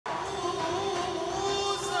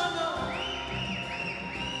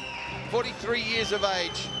43 years of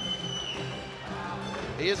age.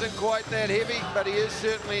 He isn't quite that heavy, but he is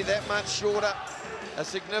certainly that much shorter. A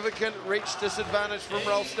significant reach disadvantage from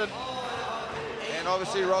Rowston. And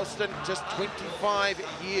obviously Rowston just 25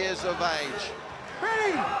 years of age.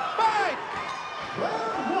 Ready, fight!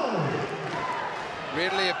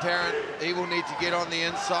 Readily apparent he will need to get on the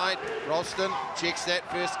inside. Rowston checks that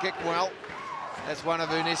first kick well. That's one of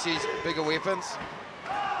Unesi's bigger weapons.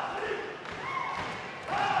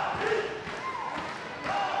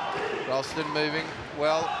 Rowston moving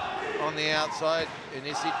well on the outside.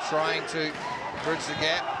 Unesi trying to bridge the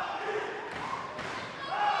gap.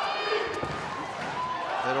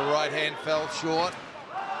 Little right hand fell short.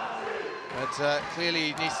 But clearly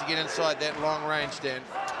he needs to get inside that long range, Dan.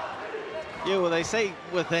 Yeah, well, they say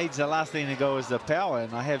with age, the last thing to go is the power,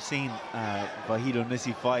 and I have seen Vahid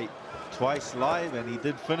Unesi fight twice live, and he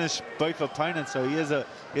did finish both opponents, so he is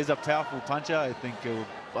a powerful puncher.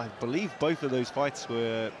 I believe both of those fights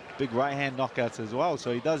were big right hand knockouts as well,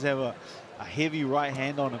 so he does have a heavy right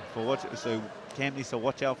hand on him so Cam needs to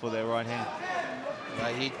watch out for that right hand.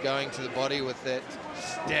 Vahid going to the body with that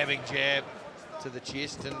stabbing jab to the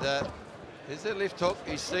chest, and there's that left hook.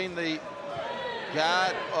 He's seen the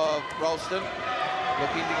guard of Rowston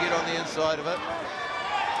looking to get on the inside of it.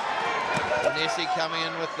 Unesi coming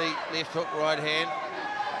in with the left hook right hand.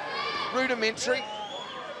 Rudimentary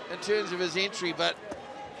in terms of his entry, but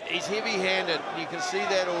he's heavy-handed. You can see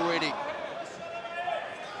that already.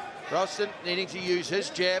 Rowston needing to use his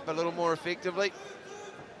jab a little more effectively.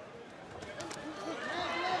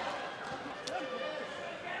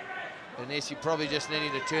 Unesi probably just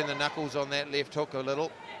needing to turn the knuckles on that left hook a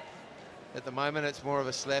little. At the moment, it's more of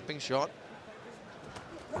a slapping shot.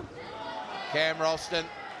 Cam Rowston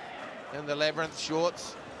in the labyrinth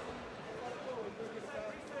shorts.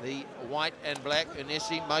 The white and black,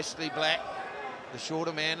 Unesi mostly black. The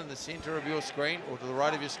shorter man in the center of your screen, or to the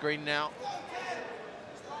right of your screen now.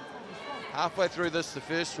 Halfway through this, the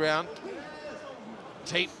first round.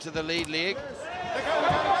 Teep to the lead leg.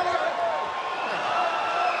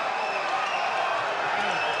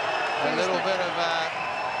 A little bit of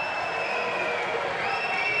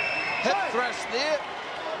hip thrust there.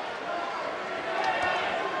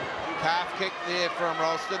 Calf kick there from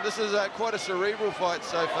Rowston. This is quite a cerebral fight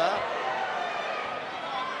so far.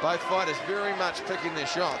 Both fighters very much picking their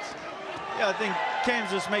shots. Yeah, I think Cam's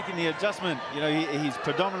just making the adjustment. You know, he's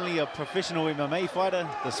predominantly a professional MMA fighter.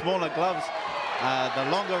 The smaller gloves, the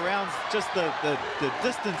longer rounds, just the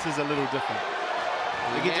distance is a little different.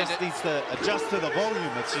 He just needs to adjust to the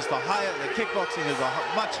volume. It's just the kickboxing is a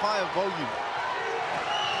much higher volume.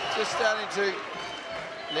 Just starting to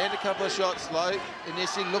land a couple of shots low.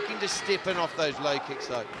 Unesi looking to step in off those low kicks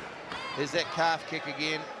though. There's that calf kick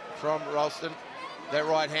again from Rowston. That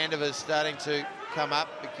right hand of his starting to come up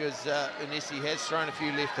because Unesi has thrown a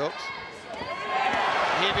few left hooks.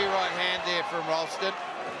 Heavy right hand there from Rowston.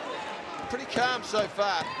 Pretty calm so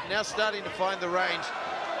far. Now starting to find the range.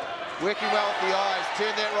 Working well with the eyes.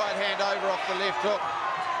 Turn that right hand over off the left hook.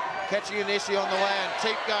 Catching Unesi on the way and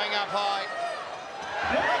Teep going up high.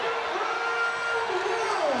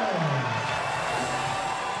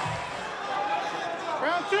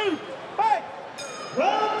 Round two, fight!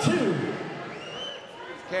 Round two.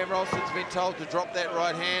 Cam Rowston's been told to drop that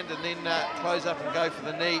right hand and then close up and go for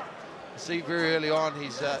the knee. See very early on,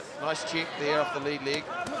 he's nice check there off the lead leg.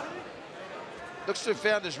 Looks to have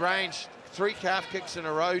found his range. 3 calf kicks in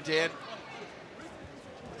a row, Dan.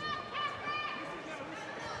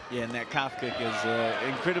 Yeah, and that calf kick is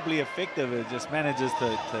incredibly effective. It just manages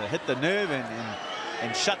to hit the nerve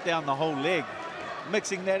and shut down the whole leg.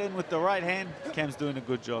 Mixing that in with the right hand, Cam's doing a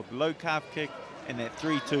good job. Low calf kick and that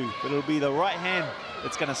 3-2. But it'll be the right hand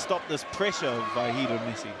that's going to stop this pressure of Vahid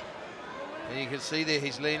Unesi. And you can see there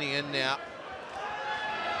he's leaning in now.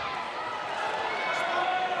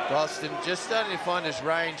 Rowston just starting to find his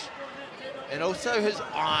range. And also his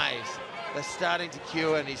eyes. They're starting to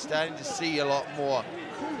cue and he's starting to see a lot more.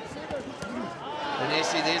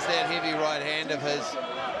 Unesi, there's that heavy right hand of his.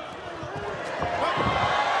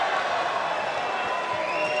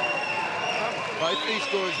 Both these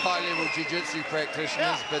guys high-level jiu-jitsu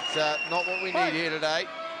practitioners, but not what we need here today.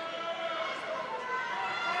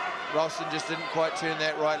 Rowston just didn't quite turn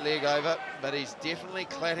that right leg over, but he's definitely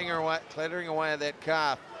clattering away at that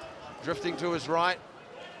calf. Drifting to his right.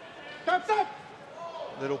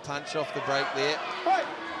 Little punch off the break there.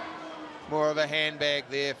 More of a handbag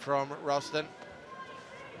there from Rowston.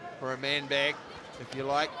 Or a man bag, if you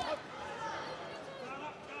like.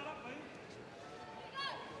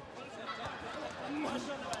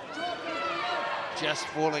 just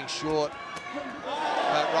falling short.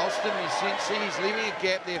 But Rowston, you see he's leaving a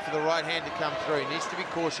gap there for the right hand to come through. He needs to be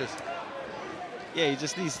cautious. Yeah, he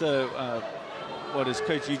just needs to, what his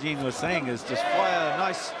coach Eugene was saying, is just fire a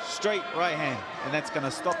nice straight right hand, and that's going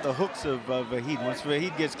to stop the hooks of Vahid. Once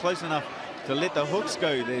Vahid gets close enough to let the hooks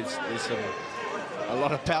go, there's a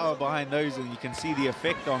lot of power behind those, and you can see the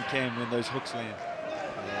effect on Cam when those hooks land.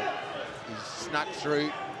 Yeah. He's snuck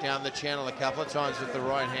through down the channel a couple of times with the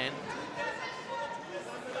right hand.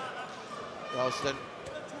 Rowston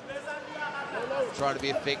trying to be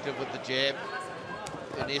effective with the jab.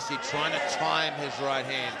 Unesi trying to time his right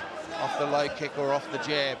hand off the low kick or off the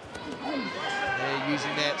jab. They're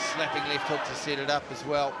using that slapping left hook to set it up as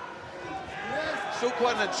well. Still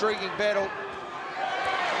quite an intriguing battle.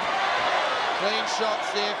 Clean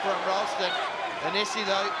shots there from Rowston. Unesi,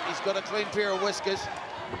 though, he's got a clean pair of whiskers.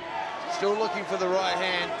 Still looking for the right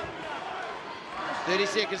hand. 30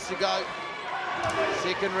 seconds to go.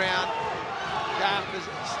 Second round. Calf is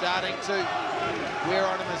starting to wear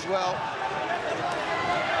on him as well.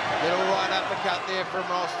 Little right uppercut there from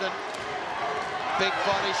Rowston. Big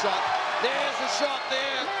body shot. There's a shot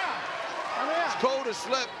there. It's called a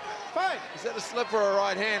slip. Is that a slip or a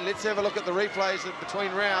right hand? Let's have a look at the replays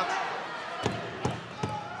between rounds.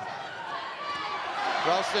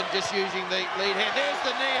 Rowston just using the lead hand. There's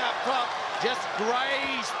the knee up top. Just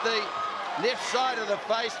grazed the left side of the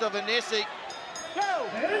face of Unesi.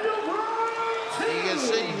 You can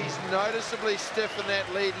see he's noticeably stiff in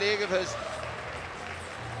that lead leg of his.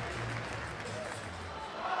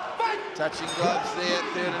 Touching gloves there,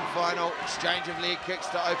 third and final. Exchange of leg kicks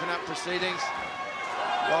to open up proceedings.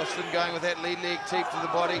 Rowston going with that lead leg teep to the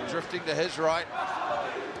body, drifting to his right.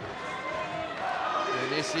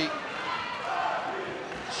 Unesi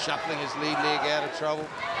shuffling his lead leg out of trouble.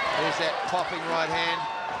 There's that popping right hand.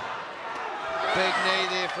 Big knee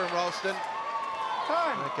there from Rowston.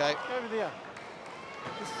 Time. Okay. Over there.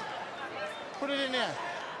 Just put it in there.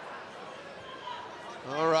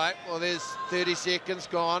 All right, well, there's 30 seconds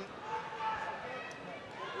gone.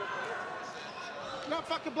 Not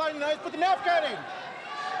fucking blowing nose, put the mouth guard in.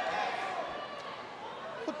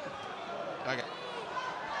 Okay.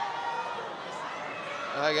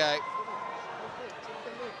 Okay.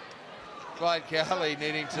 Clyde Cowley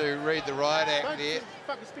needing to read the riot act there.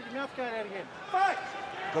 Fucking stick your mouth guard out again. Fight!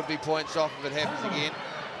 Could be points off if it happens again.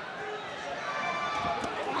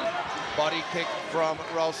 Body kick from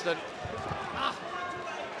Rowston.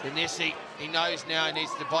 Unesi, he knows now he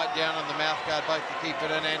needs to bite down on the mouth guard both to keep it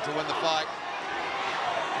in and to win the fight.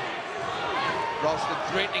 Rowston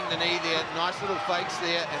threatening the knee there. Nice little fakes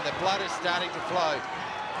there, and the blood is starting to flow.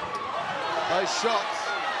 Those shots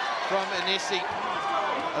from Unesi,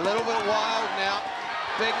 a little bit wild now.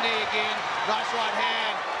 Big knee again. Nice right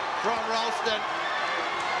hand from Rowston.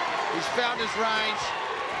 He's found his range.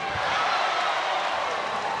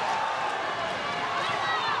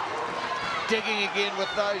 Digging again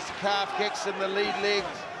with those calf kicks and the lead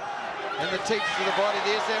legs and the teeps to the body.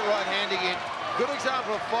 There's that right hand again. Good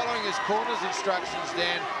example of following his corner's instructions,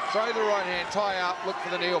 Dan. Throw the right hand, tie out, look for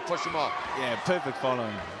the knee or push him off. Yeah, perfect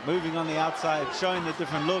following. Moving on the outside, showing the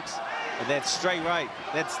different looks. But that straight right,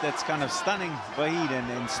 that's kind of stunning Vahid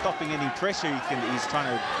and stopping any pressure he's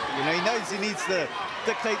trying to, he knows he needs to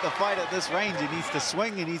dictate the fight at this range. He needs to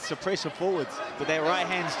swing, he needs to pressure forwards. But that right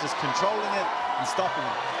hand's just controlling it and stopping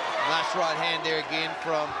it. Nice right hand there again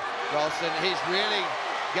from Rowston. He's really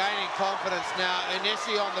gaining confidence now.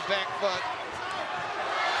 Unesi on the back foot.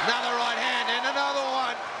 Another right hand and another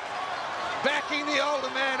one. Backing the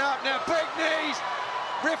older man up. Now big knees.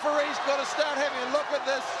 Referee's got to start having a look at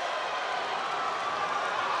this.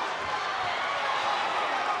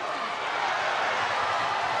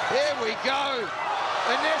 Here we go.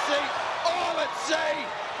 Unesi all at sea.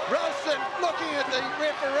 Rowston looking at the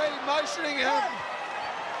referee, motioning him.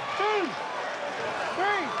 2, 3,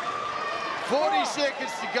 40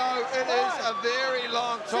 seconds to go. It is a very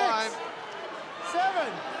long time. 6,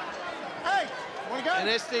 7, 8. Want to go?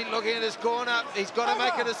 Unesi looking at his corner. He's got to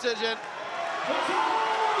make a decision.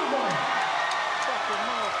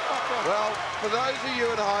 Well, for those of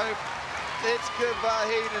you at home, let's give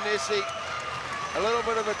Vahid Unesi a little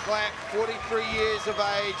bit of a clap. 43 years of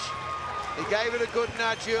age. He gave it a good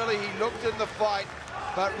nudge early. He looked in the fight.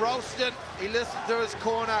 But Rowston, he listened to his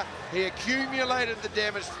corner. He accumulated the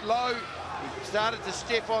damage low. He started to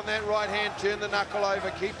step on that right hand, turn the knuckle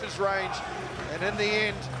over, keep his range. And in the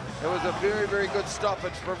end, it was a very, very good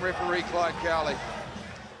stoppage from referee Clyde Cowley.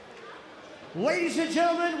 Ladies and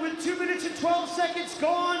gentlemen, with 2 minutes and 12 seconds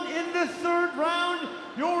gone in the third round,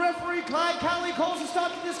 your referee Clyde Cowley calls a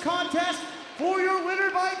stop to this contest for your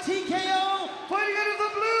winner by TKO, fighting out